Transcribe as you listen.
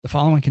The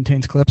following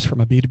contains clips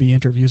from a B2B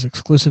Interviews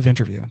exclusive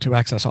interview. To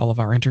access all of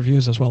our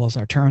interviews, as well as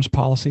our terms,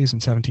 policies,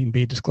 and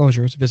 17B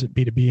disclosures, visit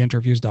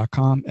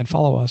b2binterviews.com and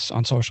follow us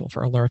on social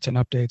for alerts and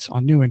updates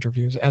on new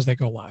interviews as they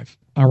go live.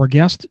 Our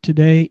guest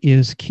today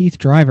is Keith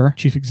Driver,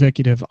 Chief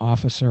Executive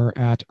Officer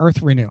at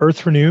EarthRenew.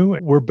 EarthRenew,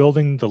 we're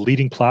building the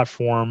leading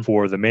platform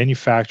for the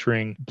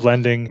manufacturing,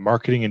 blending,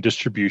 marketing, and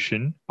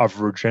distribution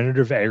of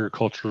regenerative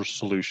agricultural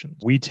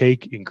solutions. We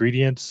take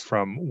ingredients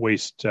from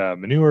waste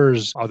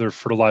manures, other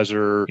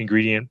fertilizer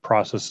ingredient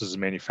processes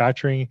and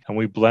manufacturing, and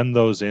we blend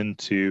those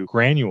into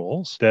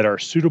granules that are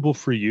suitable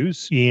for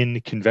use in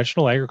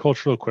conventional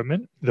agricultural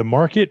equipment. The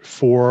market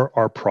for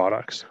our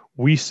products,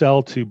 we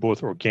sell to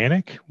both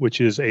organic, which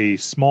is a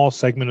small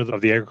segment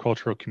of the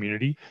agricultural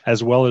community,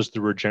 as well as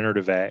the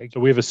regenerative ag. So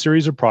we have a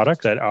series of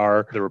products that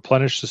are the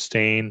Replenish,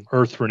 Sustain,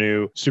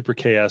 EarthRenew, Super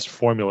KS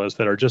formulas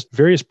that are just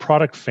various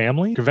product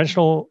family.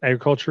 Conventional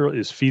agriculture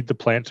is feed the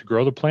plant to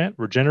grow the plant.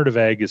 Regenerative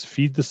ag is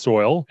feed the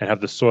soil and have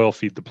the soil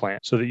feed the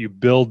plant so that you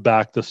build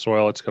back the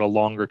soil. It's got a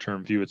longer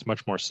term view. It's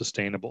much more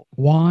sustainable.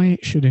 Why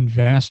should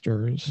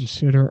investors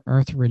consider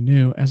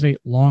EarthRenew as a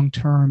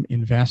long-term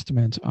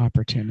investment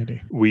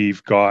opportunity?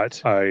 We've got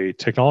a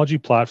technology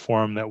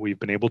platform that we've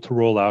been able to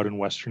roll out in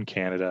Western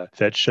Canada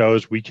that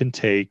shows we can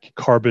take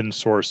carbon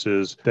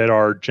sources that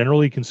are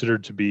generally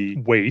considered to be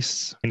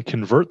wastes and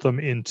convert them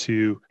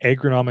into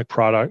agronomic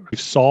product. We've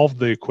solved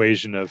the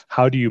equation of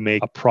how do you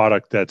make a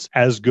product that's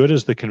as good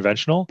as the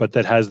conventional, but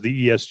that has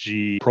the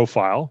ESG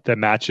profile that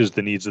matches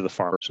the needs of the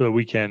farmer so that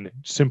we can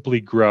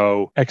simply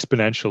grow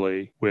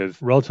exponentially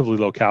with relatively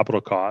low capital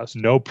costs,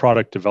 no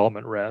product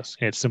development risk.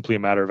 And it's simply a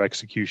matter of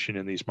execution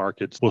in these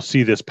markets. We'll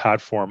see this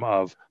platform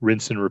of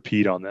rinse and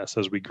repeat on this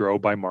as we grow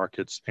by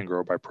markets and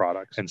grow by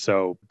products. And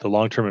so the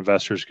long-term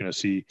investor is going to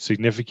see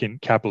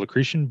significant capital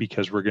accretion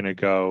because we're going to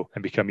go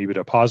and become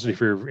EBITDA positive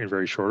here in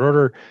very short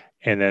order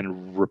and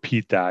then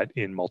repeat that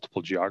in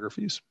multiple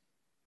geographies.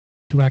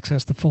 To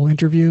access the full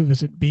interview,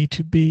 visit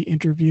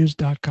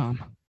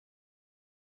b2binterviews.com.